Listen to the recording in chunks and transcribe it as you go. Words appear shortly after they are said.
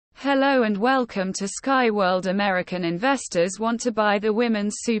Hello and welcome to Sky World. American investors want to buy the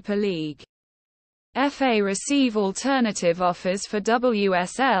Women's Super League. FA receive alternative offers for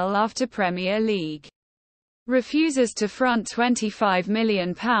WSL after Premier League refuses to front £25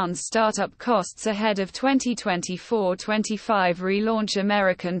 million startup costs ahead of 2024-25 relaunch.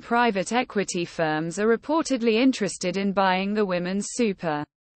 American private equity firms are reportedly interested in buying the Women's Super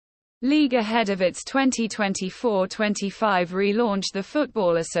League ahead of its 2024-25 relaunch. The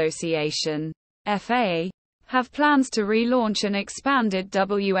Football Association, FA, have plans to relaunch an expanded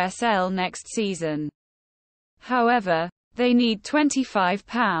WSL next season. However, they need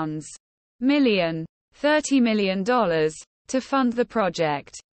 £25 million, $30 million, to fund the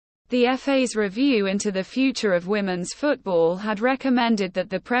project. The FA's review into the future of women's football had recommended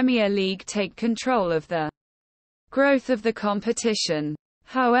that the Premier League take control of the growth of the competition.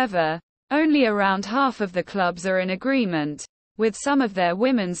 However, only around half of the clubs are in agreement, with some of their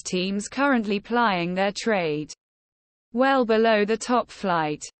women's teams currently plying their trade well below the top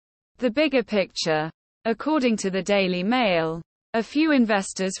flight. The bigger picture. According to the Daily Mail, a few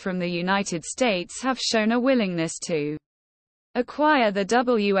investors from the United States have shown a willingness to acquire the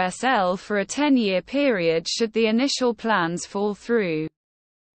WSL for a 10-year period should the initial plans fall through.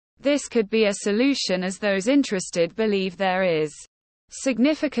 This could be a solution, as those interested believe there is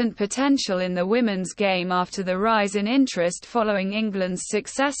significant potential in the women's game after the rise in interest following England's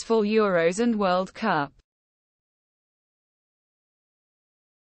successful Euros and World Cup.